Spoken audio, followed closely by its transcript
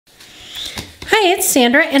Hi, it's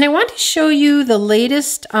Sandra, and I want to show you the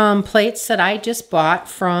latest plates that I just bought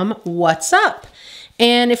from What's Up.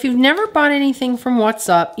 And if you've never bought anything from What's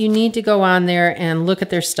Up, you need to go on there and look at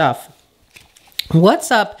their stuff. What's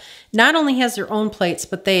Up not only has their own plates,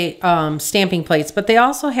 but they stamping plates, but they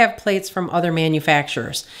also have plates from other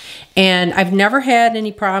manufacturers. And I've never had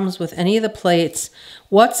any problems with any of the plates.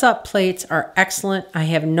 What's Up plates are excellent. I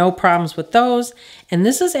have no problems with those. And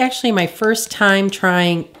this is actually my first time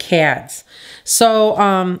trying KADS.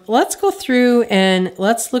 So let's go through and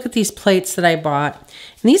let's look at these plates that I bought.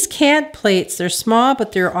 And these KAD plates, they're small,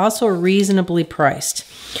 but they're also reasonably priced.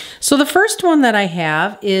 So the first one that I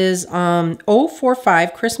have is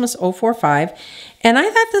 045, Christmas 045. And I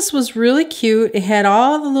thought this was really cute. It had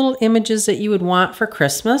all the little images that you would want for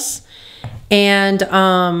Christmas. And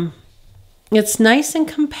it's nice and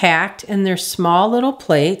compact, and they're small little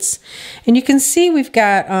plates. And you can see we've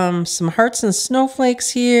got some hearts and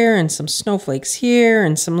snowflakes here, and some snowflakes here,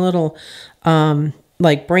 and some little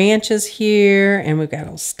like branches here, and we've got a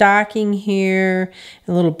little stocking here,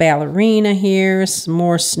 a little ballerina here, some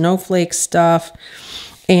more snowflake stuff,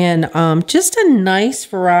 and just a nice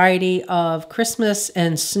variety of Christmas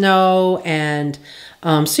and snow. And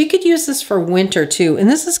so you could use this for winter too. And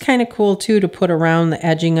this is kind of cool too to put around the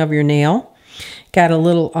edging of your nail. Got a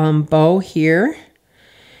little bow here,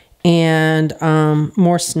 and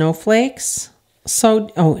more snowflakes. So,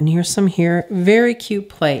 oh, and here's some here. Very cute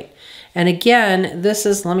plate. And again, this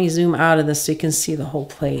is, let me zoom out of this so you can see the whole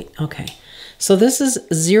plate. Okay, so this is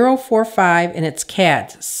 045, and it's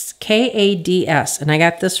KADS, K-A-D-S, and I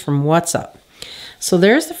got this from What's Up. So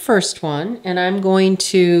there's the first one, and I'm going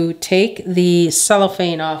to take the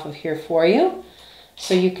cellophane off of here for you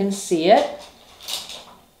so you can see it.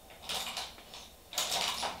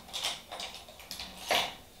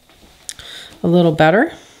 A little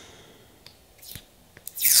better.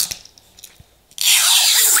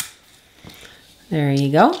 There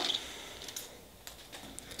you go.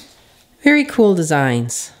 Very cool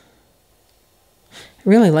designs. I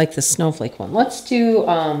really like the snowflake one. Let's do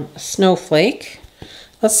a snowflake.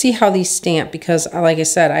 Let's see how these stamp, because like I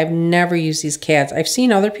said, I've never used these KADS. I've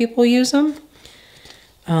seen other people use them,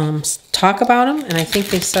 talk about them, and I think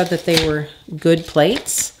they said that they were good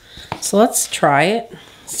plates. So let's try it,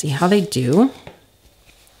 see how they do.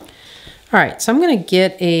 All right, so I'm gonna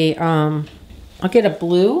get a, I'll get a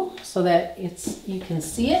blue so that you can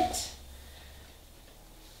see it.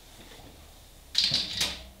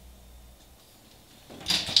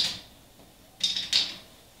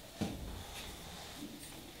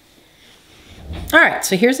 All right,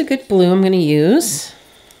 so here's a good blue I'm gonna use.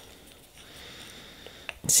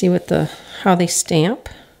 See what how they stamp.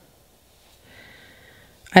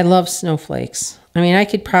 I love snowflakes. I mean, I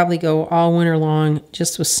could probably go all winter long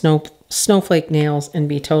just with snowflake nails and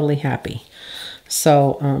be totally happy.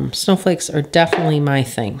 So snowflakes are definitely my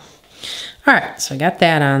thing. All right, so I got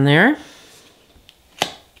that on there.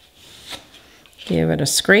 Give it a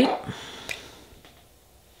scrape.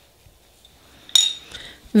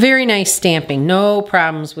 Very nice stamping. No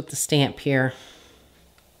problems with the stamp here.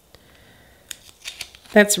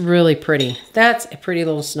 That's really pretty. That's a pretty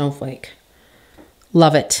little snowflake.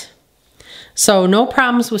 Love it. So no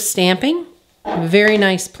problems with stamping. Very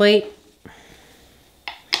nice plate.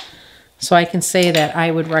 So I can say that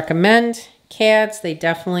I would recommend KADS. They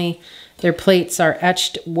definitely, their plates are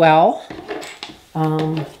etched well.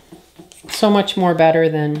 So much more better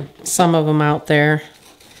than some of them out there.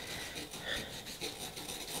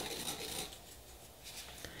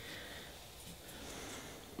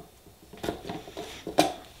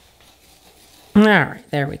 All right,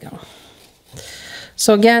 there we go.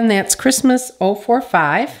 So again, that's Christmas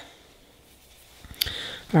 045.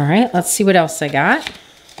 All right, let's see what else I got.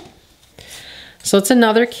 So it's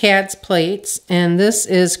another KADS plates, and this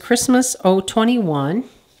is Christmas 021.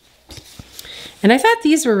 And I thought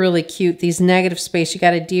these were really cute, these negative space. You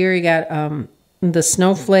got a deer, you got the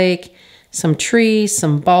snowflake, some trees,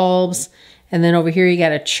 some bulbs, and then over here you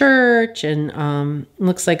got a church, and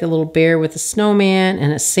looks like a little bear with a snowman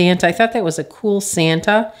and a Santa. I thought that was a cool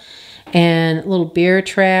Santa. And little bear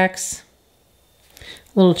tracks,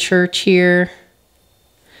 little church here,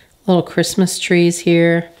 little Christmas trees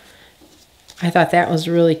here. I thought that was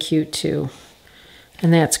really cute too.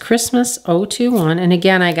 And that's Christmas 021. And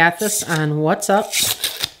again, I got this on What's Up,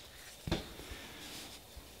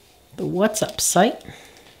 the What's Up site.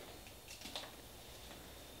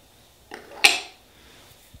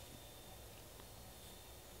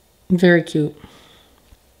 Very cute.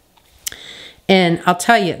 And I'll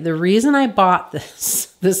tell you, the reason I bought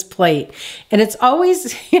this plate, and it's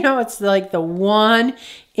always, you know, it's like the one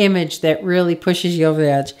image that really pushes you over the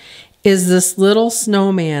edge, is this little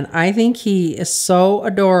snowman. I think he is so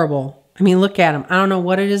adorable. I mean, look at him. I don't know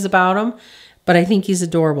what it is about him, but I think he's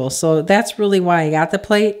adorable. So that's really why I got the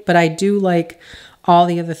plate, but I do like all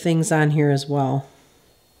the other things on here as well.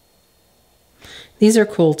 These are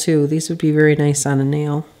cool too. These would be very nice on a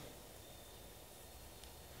nail.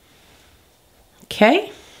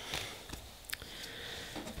 Okay.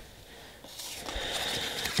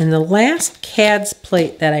 And the last KADS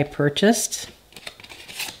plate that I purchased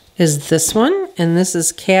is this one, and this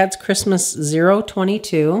is KADS Christmas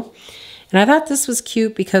 022. And I thought this was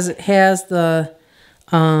cute because it has the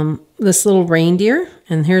this little reindeer,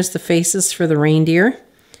 and here's the faces for the reindeer.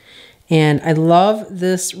 And I love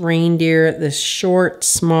this reindeer, this short,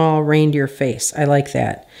 small reindeer face. I like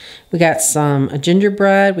that. We got a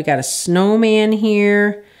gingerbread, we got a snowman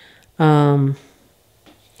here.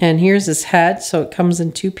 And here's his head, so it comes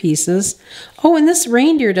in 2 pieces. Oh, and this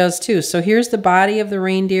reindeer does too. So here's the body of the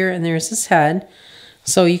reindeer, and there's his head.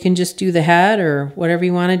 So you can just do the head or whatever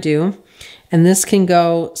you want to do. And this can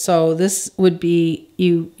go, so this would be,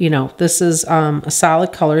 you know, this is a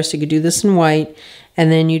solid color, so you could do this in white.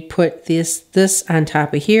 And then you'd put this on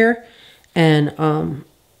top of here, and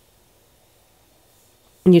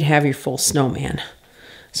you'd have your full snowman.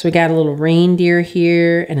 So we got a little reindeer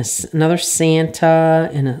here, and another Santa,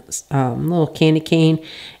 and a little candy cane,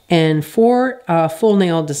 and 4 full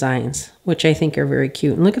nail designs, which I think are very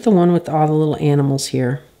cute. And look at the one with all the little animals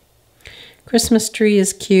here. Christmas tree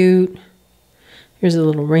is cute. Here's a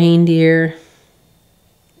little reindeer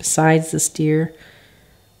besides this deer.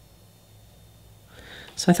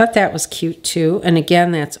 So I thought that was cute too. And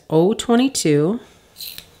again, that's 022.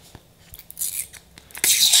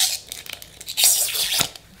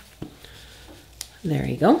 There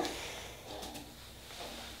you go.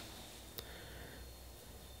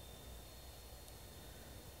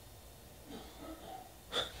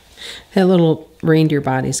 That little reindeer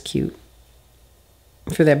body's cute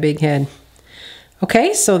for that big head.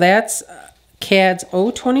 Okay, so that's KADS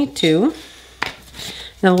 022.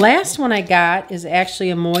 Now, the last one I got is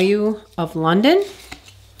actually a MoYou of London.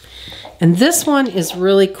 And this one is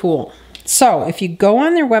really cool. So if you go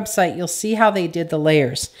on their website, you'll see how they did the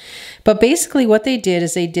layers. But basically what they did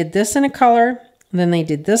is they did this in a color, and then they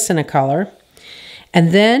did this in a color.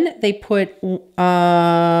 And then they put,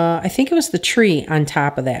 I think it was the tree on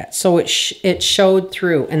top of that. So it showed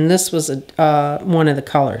through, and this was one of the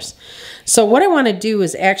colors. So what I want to do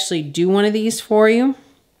is actually do one of these for you.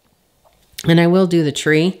 And I will do the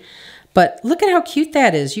tree. But look at how cute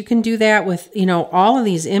that is. You can do that with, you know, all of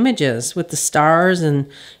these images with the stars. And,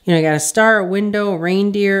 you know, you got a star, a window, a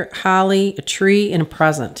reindeer, holly, a tree, and a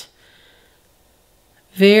present.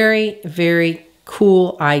 Very, very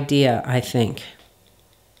cool idea, I think.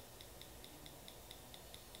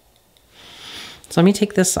 So let me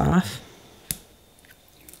take this off.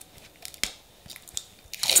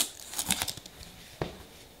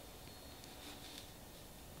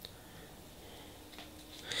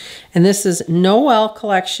 And this is Noel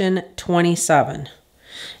Collection 27.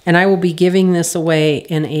 And I will be giving this away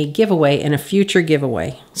in a giveaway, in a future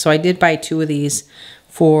giveaway. So I did buy 2 of these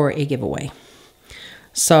for a giveaway.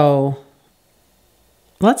 So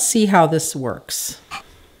let's see how this works.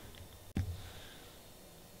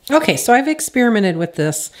 Okay, so I've experimented with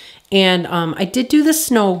this, and I did do the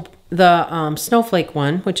snowflake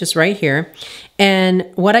one, which is right here. And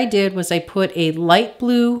what I did was I put a light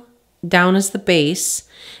blue down as the base.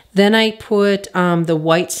 Then I put the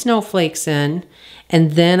white snowflakes in,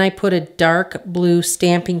 and then I put a dark blue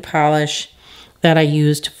stamping polish that I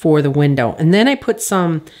used for the window. And then I put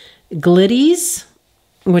some glitties,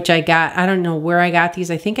 which I got, I don't know where I got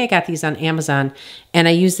these. I think I got these on Amazon, and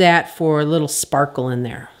I use that for a little sparkle in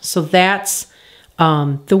there. So that's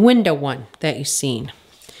the window one that you've seen.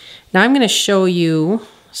 Now I'm going to show you,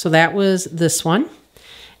 so that was this one.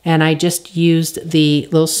 And I just used the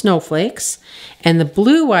little snowflakes. And the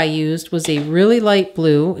blue I used was a really light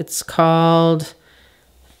blue. It's called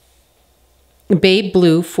Babe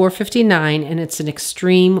Blue 459, and it's an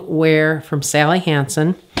extreme wear from Sally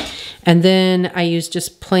Hansen. And then I used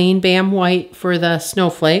just plain Bam White for the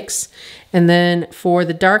snowflakes. And then for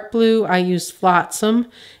the dark blue, I used Flotsam,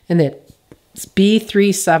 and it's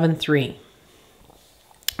B373.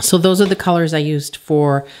 So those are the colors I used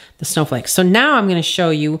for the snowflakes. So now I'm going to show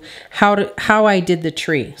you how I did the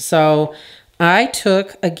tree. So I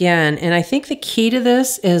took, again, and I think the key to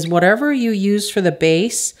this is whatever you use for the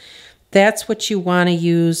base, that's what you want to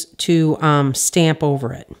use to stamp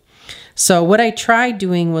over it. So what I tried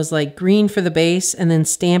doing was like green for the base and then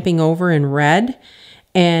stamping over in red.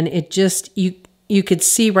 And it just, you could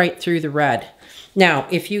see right through the red. Now,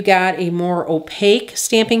 if you got a more opaque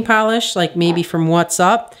stamping polish, like maybe from What's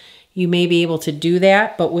Up, you may be able to do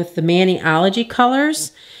that. But with the Maniology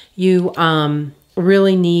colors, you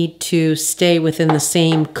really need to stay within the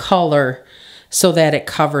same color so that it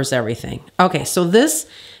covers everything. Okay, so this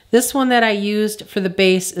one that I used for the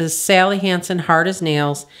base is Sally Hansen Hard as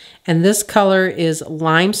Nails, and this color is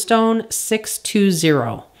Limestone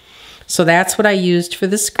 620. So that's what I used for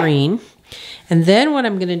the screen. And then what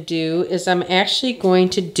I'm going to do is I'm actually going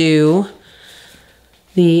to do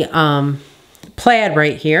the plaid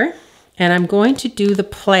right here, and I'm going to do the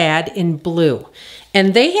plaid in blue.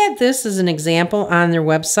 And they had this as an example on their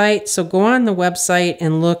website, so go on the website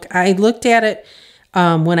and look. I looked at it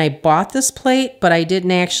when I bought this plate, but I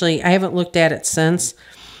haven't looked at it since.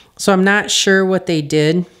 So I'm not sure what they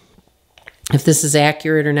did, if this is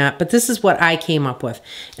accurate or not, but this is what I came up with.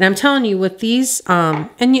 And I'm telling you, with these,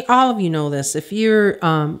 and all of you know this, if you're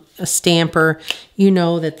a stamper, you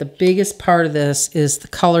know that the biggest part of this is the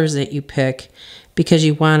colors that you pick because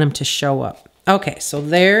you want them to show up. Okay, so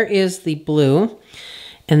there is the blue.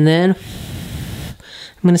 And then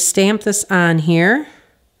I'm going to stamp this on here.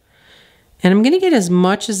 And I'm going to get as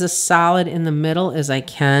much as a solid in the middle as I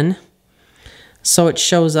can so it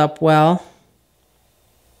shows up well.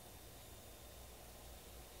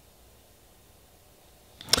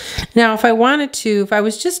 Now, if I wanted to, if I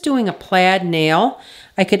was just doing a plaid nail,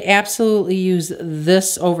 I could absolutely use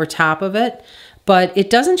this over top of it. But it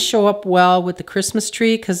doesn't show up well with the Christmas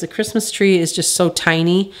tree because the Christmas tree is just so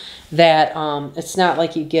tiny that it's not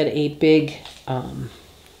like you get a big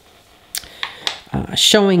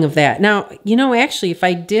showing of that. Now, you know, actually, if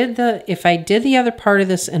I did the other part of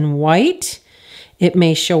this in white, it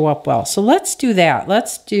may show up well. So let's do that.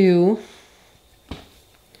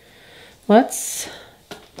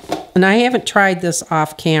 And I haven't tried this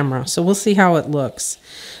off camera, so we'll see how it looks.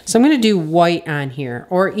 So I'm going to do white on here,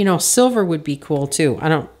 or, you know, silver would be cool too.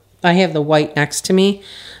 I have the white next to me,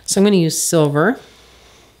 so I'm going to use silver,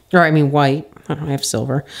 or I mean white. I don't have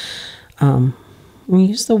silver. I'm going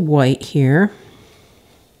to use the white here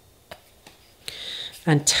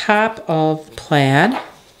on top of the plaid.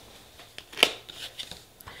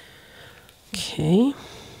 Okay.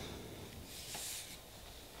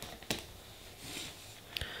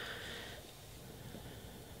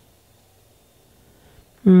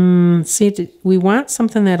 See, we want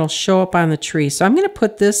something that'll show up on the tree. So I'm going to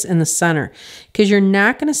put this in the center because you're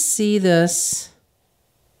not going to see this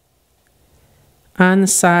on the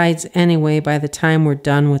sides anyway by the time we're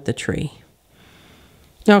done with the tree.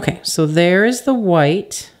 Okay, so there is the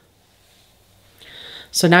white.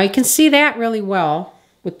 So now you can see that really well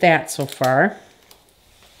with that so far.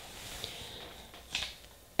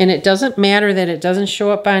 And it doesn't matter that it doesn't show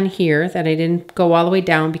up on here, that I didn't go all the way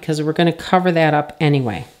down, because we're going to cover that up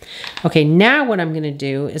anyway. Okay, now what I'm going to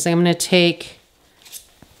do is I'm going to take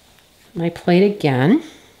my plate again.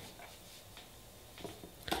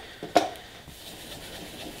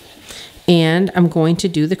 And I'm going to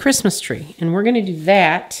do the Christmas tree. And we're going to do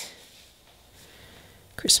that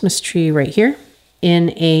Christmas tree right here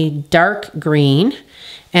in a dark green.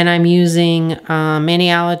 And I'm using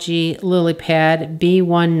Maniology Lily Pad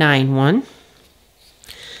B191.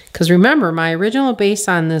 Because remember, my original base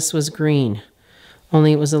on this was green.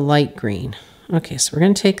 Only it was a light green. Okay, so we're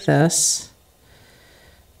going to take this.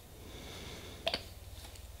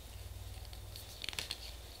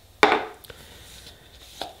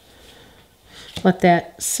 Let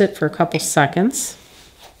that sit for a couple seconds.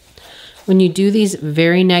 When you do these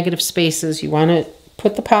very negative spaces, you want to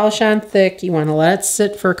put the polish on thick. You want to let it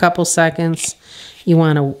sit for a couple seconds. You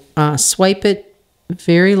want to swipe it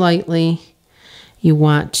very lightly. You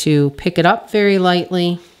want to pick it up very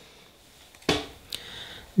lightly.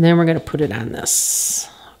 And then we're going to put it on this.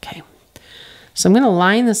 Okay. So I'm going to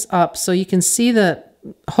line this up so you can see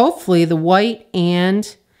hopefully the white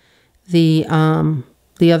and the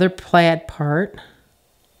other plaid part.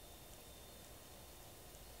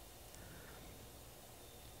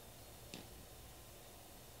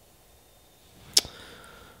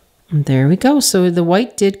 And there we go. So the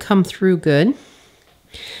white did come through good.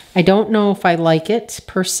 I don't know if I like it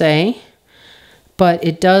per se, but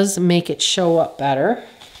it does make it show up better.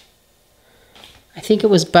 I think it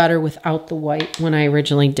was better without the white when I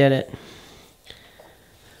originally did it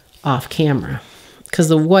off camera, because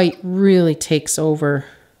the white really takes over.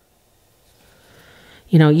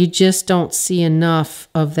 You know, you just don't see enough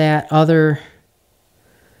of that other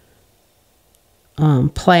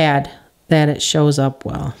plaid that it shows up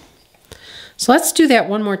well. So let's do that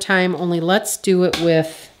one more time, only let's do it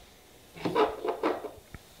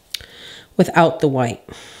without the white.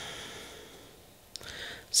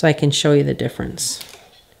 so I can show you the difference.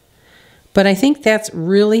 But I think that's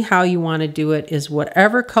really how you want to do it, is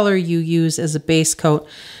whatever color you use as a base coat.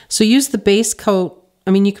 So use the base coat.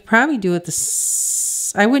 I mean, you could probably do it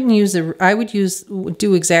I wouldn't use I would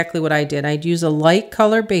do exactly what I did. I'd use a light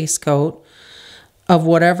color base coat of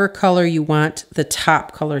whatever color you want the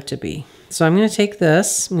top color to be. So I'm going to take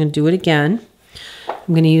this, I'm going to do it again.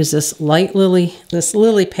 I'm going to use this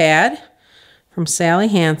lily pad from Sally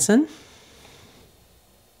Hansen.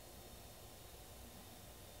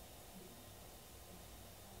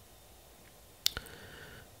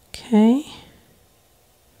 Okay.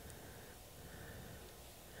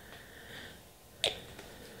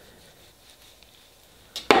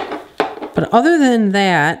 But other than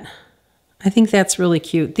that, I think that's really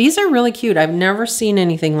cute. These are really cute. I've never seen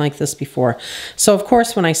anything like this before. So of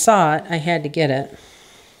course, when I saw it, I had to get it.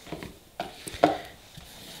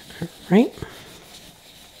 Right?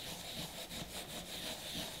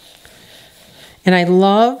 And I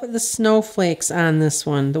love the snowflakes on this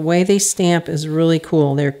one. The way they stamp is really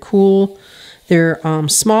cool. They're cool. They're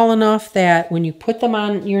small enough that when you put them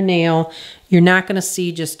on your nail, you're not going to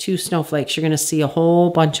see just 2 snowflakes. You're going to see a whole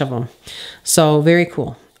bunch of them. So very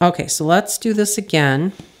cool. Okay, so let's do this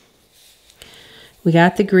again. We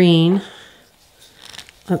got the green.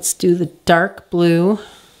 Let's do the dark blue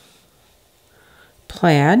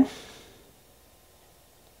plaid.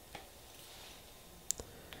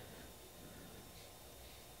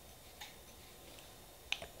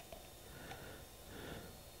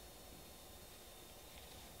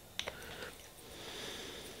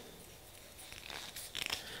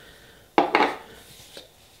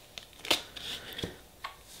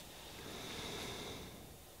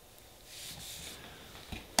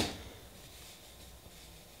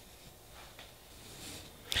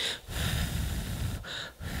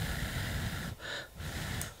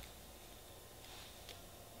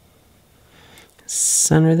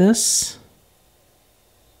 Center this.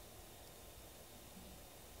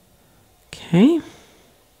 Okay.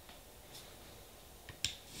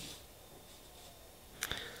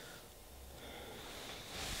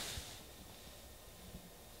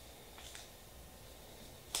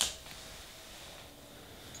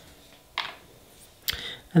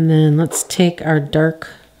 And then let's take our dark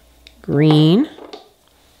green.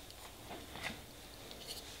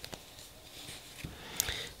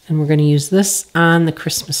 And we're going to use this on the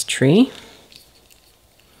Christmas tree.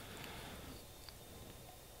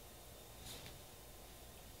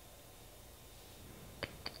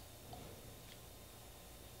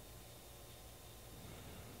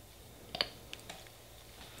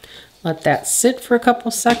 Let that sit for a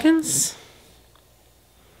couple seconds.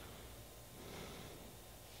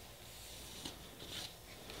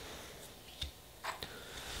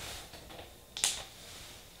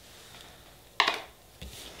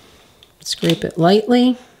 Scrape it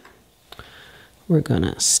lightly. We're going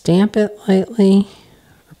to stamp it lightly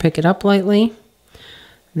or pick it up lightly.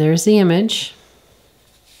 There's the image.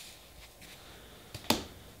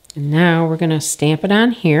 And now we're going to stamp it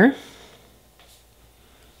on here.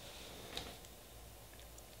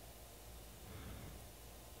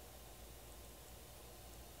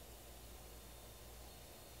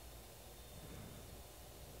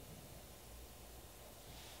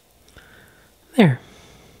 There.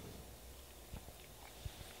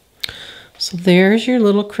 So there's your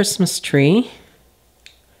little Christmas tree.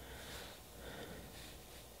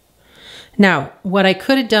 Now, what I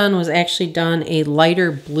could have done was actually done a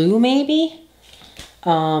lighter blue maybe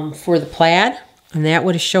for the plaid, and that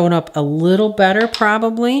would have shown up a little better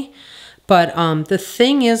probably. But the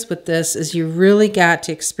thing is with this is you really got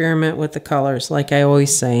to experiment with the colors, like I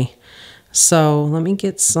always say. So let me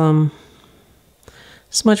get some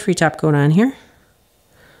smudge free top coat on here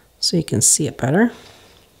so you can see it better.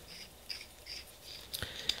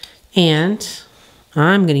 And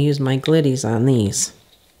I'm going to use my glitties on these.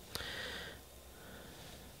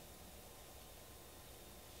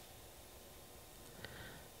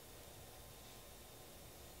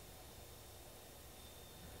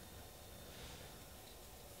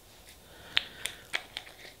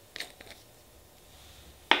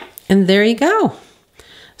 And there you go.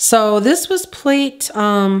 So this was plate,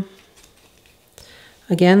 again,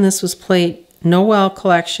 this was plate Noel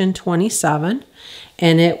Collection 27.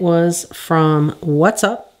 And it was from What's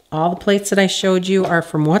Up. All the plates that I showed you are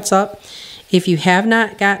from What's Up. If you have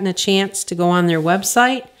not gotten a chance to go on their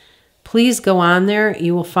website, please go on there.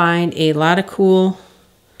 You will find a lot of cool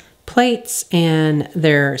plates, and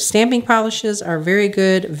their stamping polishes are very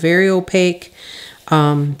good, very opaque.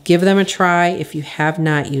 Give them a try if you have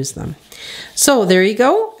not used them. So there you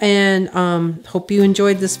go, and hope you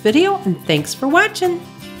enjoyed this video, and thanks for watching.